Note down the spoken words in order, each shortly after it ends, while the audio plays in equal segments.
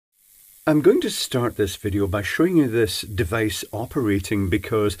I'm going to start this video by showing you this device operating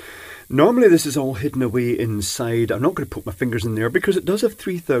because normally this is all hidden away inside. I'm not going to put my fingers in there because it does have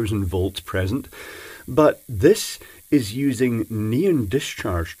 3000 volts present, but this is using neon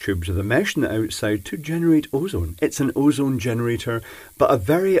discharge tubes with a mesh on the outside to generate ozone. It's an ozone generator, but a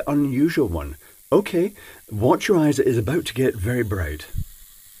very unusual one. Okay, watch your eyes, it is about to get very bright.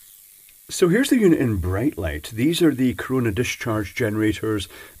 So here's the unit in bright light. These are the corona discharge generators,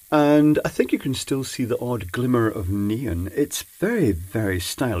 and I think you can still see the odd glimmer of neon. It's very, very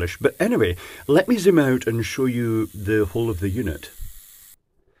stylish. But anyway, let me zoom out and show you the whole of the unit.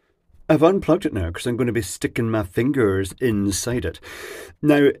 I've unplugged it now because I'm going to be sticking my fingers inside it.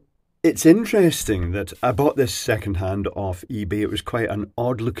 Now, it's interesting that I bought this second-hand off eBay. It was quite an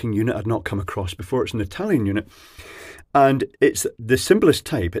odd-looking unit I'd not come across before. It's an Italian unit. And it's the simplest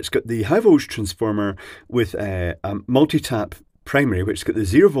type. It's got the high voltage transformer with a multi-tap primary, which has got the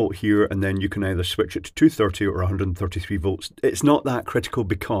 0 volt here, and then you can either switch it to 230 or 133 volts. It's not that critical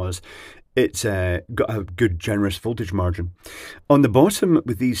because it's got a good generous voltage margin. On the bottom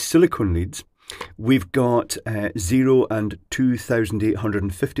with these silicone leads, we've got 0 and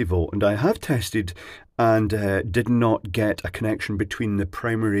 2850 volt, and I have tested and did not get a connection between the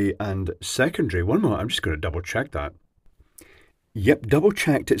primary and secondary. One moment, I'm just going to double check that. Yep, double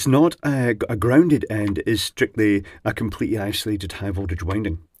checked. It's not a grounded end, it is strictly a completely isolated high voltage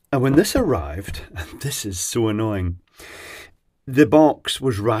winding. And when this arrived, and this is so annoying, the box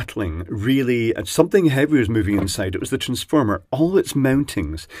was rattling really, and something heavy was moving inside. It was the transformer, all its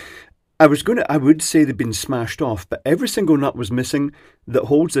mountings. I would say they'd been smashed off, but every single nut was missing that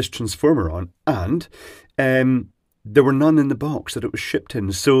holds this transformer on, and there were none in the box that it was shipped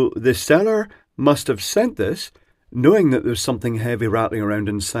in. So the seller must have sent this knowing that there was something heavy rattling around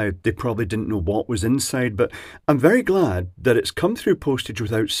inside. They probably didn't know what was inside, but I'm very glad that it's come through postage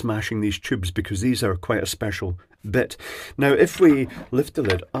without smashing these tubes because these are quite a special bit. Now, if we lift the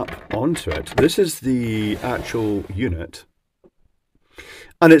lid up onto it, this is the actual unit.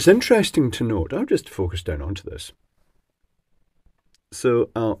 And it's interesting to note, I'll just focus down onto this. So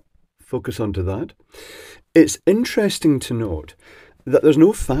I'll focus onto that. It's interesting to note that there's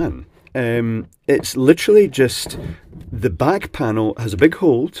no fan. It's literally just the back panel has a big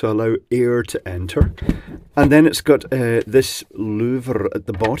hole to allow air to enter, and then it's got this louver at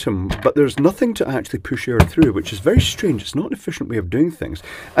the bottom, but there's nothing to actually push air through, which is very strange. It's not an efficient way of doing things.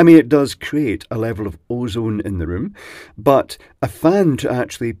 I mean, it does create a level of ozone in the room, but a fan to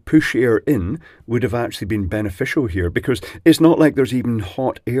actually push air in would have actually been beneficial here, because it's not like there's even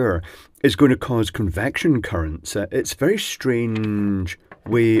hot air is going to cause convection currents. It's very strange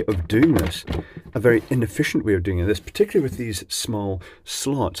way of doing this, a very inefficient way of doing this, particularly with these small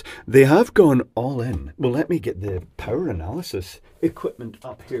slots. They have gone all in. Well, let me get the power analysis equipment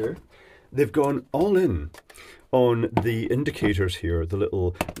up here. They've gone all in on the indicators here, the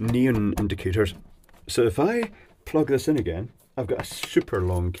little neon indicators. So if I plug this in again, I've got a super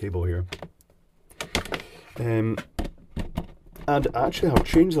long cable here. And actually I'll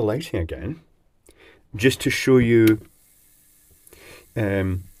change the lighting again just to show you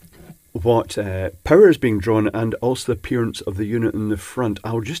what power is being drawn and also the appearance of the unit in the front.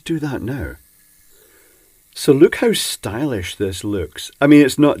 I'll just do that now. So look how stylish this looks. I mean,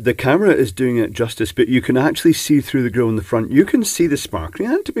 it's not, the camera is doing it justice, but you can actually see through the grill in the front. You can see the sparkling,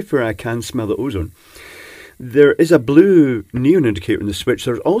 and to be fair, I can smell the ozone. There is a blue neon indicator in the switch.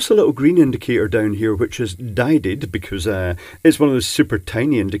 There's also a little green indicator down here, which is dyed because it's one of those super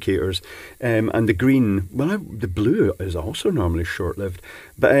tiny indicators. And the green, well, the blue is also normally short-lived.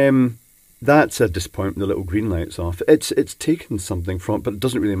 But that's a disappointment, the little green light's off. It's taken something from it, but it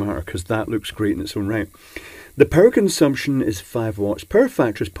doesn't really matter because that looks great in its own right. The power consumption is 5 watts. Power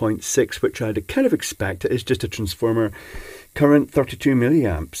factor is 0.6, which I'd kind of expect. It is just a transformer. Current 32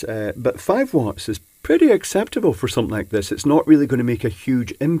 milliamps, but 5 watts is pretty acceptable for something like this. It's not really going to make a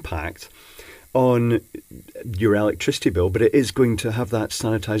huge impact on your electricity bill, but it is going to have that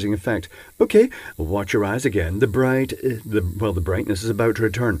sanitizing effect. Okay, watch your eyes again. The brightness is about to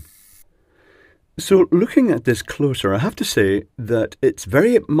return. So looking at this closer, I have to say that it's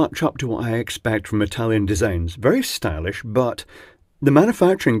very much up to what I expect from Italian designs. Very stylish, but the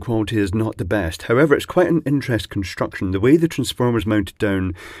manufacturing quality is not the best. However, it's quite an interesting construction. The way the transformer's mounted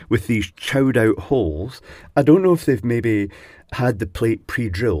down with these chowed out holes, I don't know if they've maybe had the plate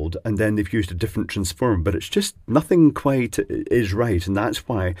pre-drilled and then they've used a different transformer, but it's just nothing quite is right, and that's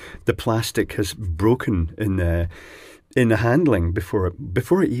why the plastic has broken in the handling before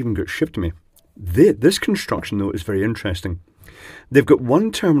it even got shipped to me. This construction, though, is very interesting. They've got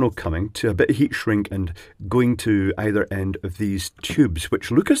one terminal coming to a bit of heat shrink and going to either end of these tubes,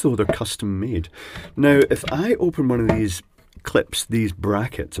 which look as though they're custom made. Now, if I open one of these clips, these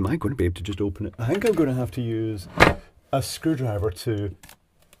brackets, am I going to be able to just open it? I think I'm going to have to use a screwdriver to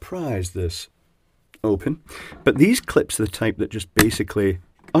prise this open. But these clips are the type that just basically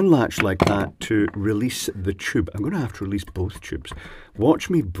unlatch like that to release the tube. I'm going to have to release both tubes. Watch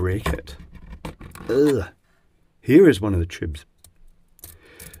me break it. Ugh. Here is one of the tubes.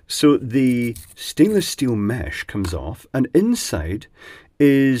 So the stainless steel mesh comes off, and inside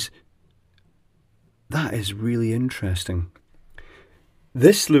is, that is really interesting.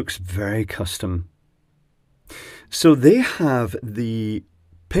 This looks very custom. So they have the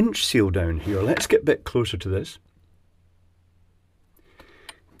pinch seal down here. Let's get a bit closer to this.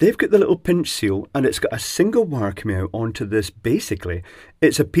 They've got the little pinch seal, and it's got a single wire coming out onto this. Basically,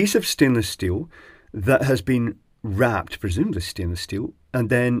 it's a piece of stainless steel that has been wrapped, presumably stainless steel, and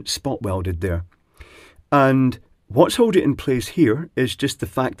then spot welded there. And what's holding it in place here is just the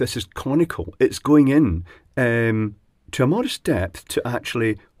fact this is conical. It's going in to a modest depth to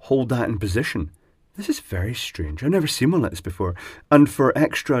actually hold that in position. This is very strange. I've never seen one like this before. And for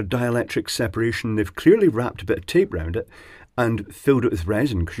extra dielectric separation, they've clearly wrapped a bit of tape around it and filled it with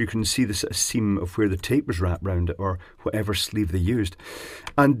resin, because you can see the sort of seam of where the tape was wrapped around it, or whatever sleeve they used.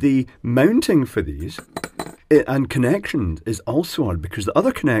 And the mounting for these and connections is also odd, because the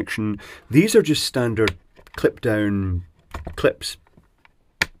other connection, these are just standard clip down clips.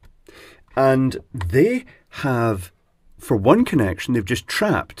 And they have, for one connection, they've just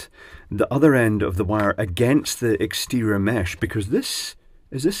trapped the other end of the wire against the exterior mesh, because this,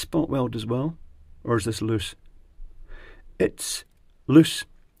 is this spot weld as well? Or is this loose? It's loose.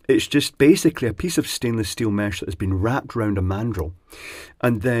 It's just basically a piece of stainless steel mesh that has been wrapped around a mandrel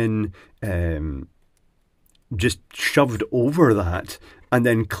and then just shoved over that and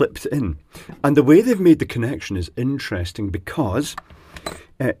then clipped in. And the way they've made the connection is interesting, because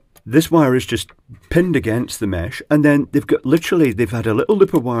this wire is just pinned against the mesh, and then they've got literally, they've had a little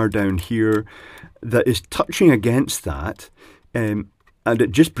loop of wire down here that is touching against that, and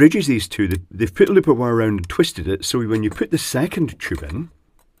it just bridges these two. They've put a loop of wire around and twisted it, so when you put the second tube in,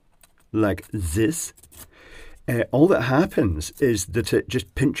 like this, all that happens is that it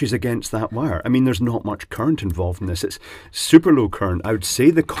just pinches against that wire. I mean, there's not much current involved in this. It's super low current. I would say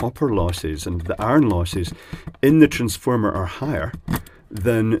the copper losses and the iron losses in the transformer are higher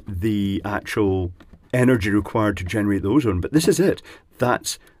than the actual energy required to generate the ozone. But this is it.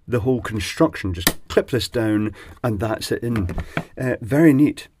 That's the whole construction. Just clip this down and that's it in. Very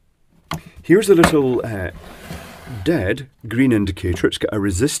neat. Here's a little dead green indicator. It's got a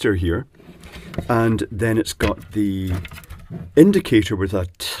resistor here, and then it's got the indicator with a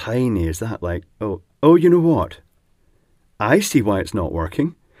tiny, is that like, oh, you know what? I see why it's not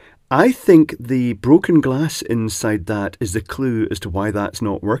working. I think the broken glass inside that is the clue as to why that's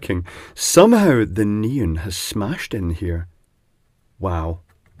not working. Somehow the neon has smashed in here. Wow.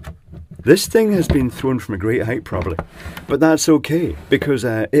 This thing has been thrown from a great height probably, but that's okay, because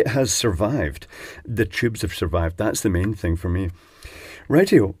it has survived. The tubes have survived. That's the main thing for me.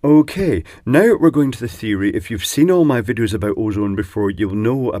 Rightio, okay, now we're going to the theory. If you've seen all my videos about ozone before, you'll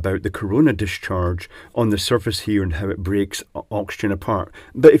know about the corona discharge on the surface here and how it breaks oxygen apart.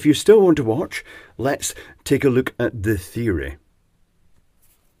 But if you still want to watch, let's take a look at the theory.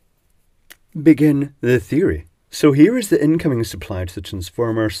 Begin the theory. So here is the incoming supply to the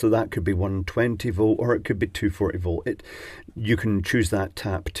transformer, so that could be 120 volt or it could be 240 volt. You can choose that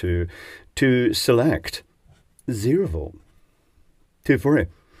tap to select 0 volt. 240,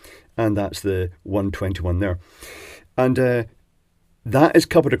 and that's the 121 there, and that is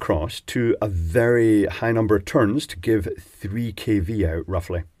coupled across to a very high number of turns to give 3 kV out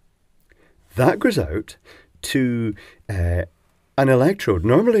roughly. That goes out to an electrode.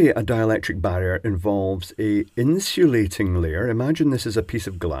 Normally a dielectric barrier involves a insulating layer. Imagine this is a piece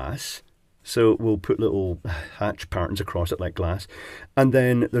of glass, so we'll put little hatch patterns across it like glass, and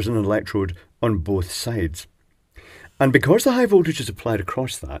then there's an electrode on both sides. And because the high voltage is applied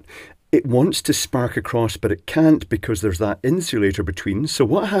across that, it wants to spark across, but it can't because there's that insulator between. So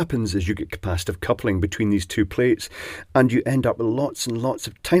what happens is you get capacitive coupling between these two plates, and you end up with lots and lots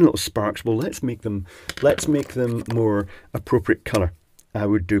of tiny little sparks. Well, let's make them more appropriate colour. I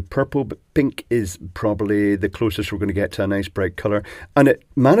would do purple, but pink is probably the closest we're going to get to a nice bright colour, and it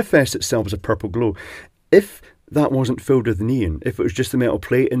manifests itself as a purple glow. If that wasn't filled with neon, if it was just the metal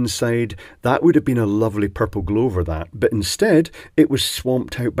plate inside, that would have been a lovely purple glow over that. But instead, it was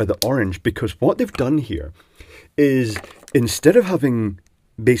swamped out by the orange, because what they've done here is, instead of having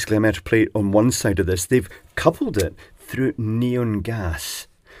basically a metal plate on one side of this, they've coupled it through neon gas.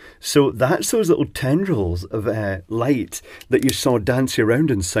 So that's those little tendrils of light that you saw dancing around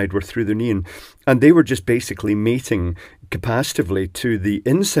inside were through the neon. And they were just basically mating capacitively to the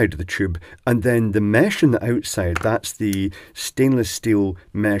inside of the tube. And then the mesh on the outside, that's the stainless steel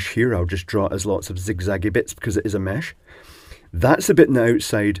mesh here. I'll just draw it as lots of zigzaggy bits because it is a mesh. That's the bit on the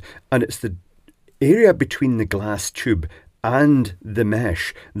outside, and it's the area between the glass tube and the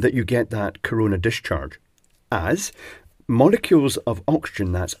mesh that you get that corona discharge. As molecules of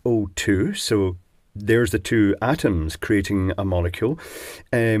oxygen, that's O2, so there's the two atoms creating a molecule,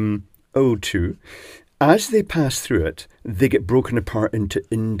 O2. As they pass through it, they get broken apart into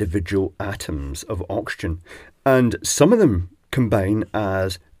individual atoms of oxygen, and some of them combine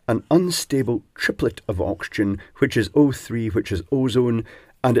as an unstable triplet of oxygen, which is O3, which is ozone,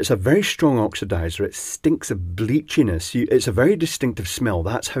 and it's a very strong oxidizer. It stinks of bleachiness. It's a very distinctive smell.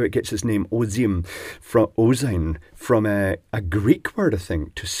 That's how it gets its name, ozone, from a Greek word, I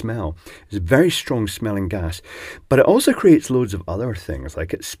think, to smell. It's a very strong smelling gas. But it also creates loads of other things,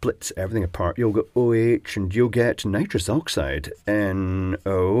 like it splits everything apart. You'll get OH and you'll get nitrous oxide,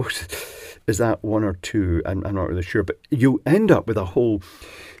 NO. Is that one or two? I'm not really sure. But you end up with a whole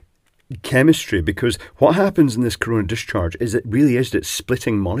chemistry, because what happens in this corona discharge is it's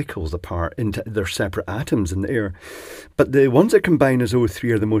splitting molecules apart into their separate atoms in the air. But the ones that combine as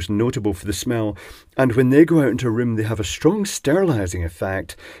O3 are the most notable for the smell, and when they go out into a room they have a strong sterilizing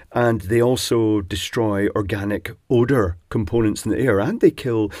effect, and they also destroy organic odor components in the air, and they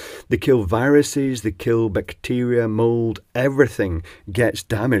kill viruses, they kill bacteria, mold, everything gets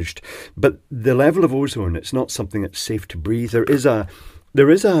damaged. But the level of ozone, it's not something that's safe to breathe. There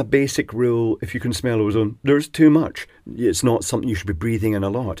is a basic rule: if you can smell ozone, there's too much. It's not something you should be breathing in a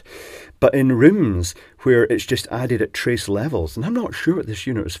lot. But in rooms where it's just added at trace levels, and I'm not sure what this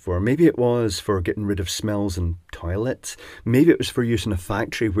unit was for. Maybe it was for getting rid of smells in toilets. Maybe it was for use in a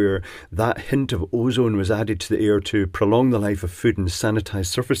factory where that hint of ozone was added to the air to prolong the life of food and sanitize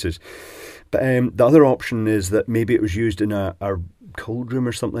surfaces. But the other option is that maybe it was used in a cold room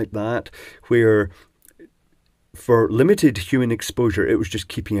or something like that, where for limited human exposure, it was just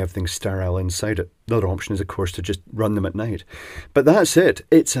keeping everything sterile inside it. The other option is, of course, to just run them at night. But that's it.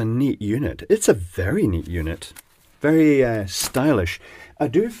 It's a neat unit. It's a very neat unit. Very stylish. I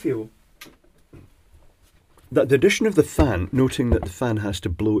do feel that the addition of the fan, noting that the fan has to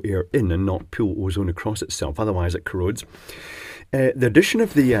blow air in and not pull ozone across itself, otherwise it corrodes. The addition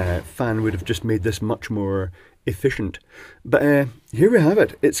of the fan would have just made this much more efficient. But here we have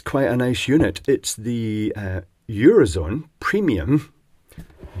it. It's quite a nice unit. It's the Eurozone Premium,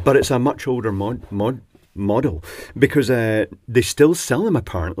 but it's a much older model, because they still sell them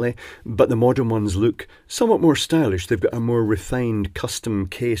apparently, but the modern ones look somewhat more stylish. They've got a more refined custom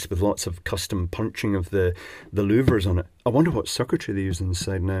case with lots of custom punching of the louvers on it. I wonder what circuitry they use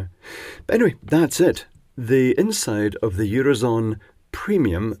inside now. But anyway, that's it. The inside of the Eurozone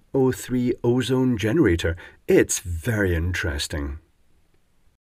Premium O3 ozone generator. It's very interesting.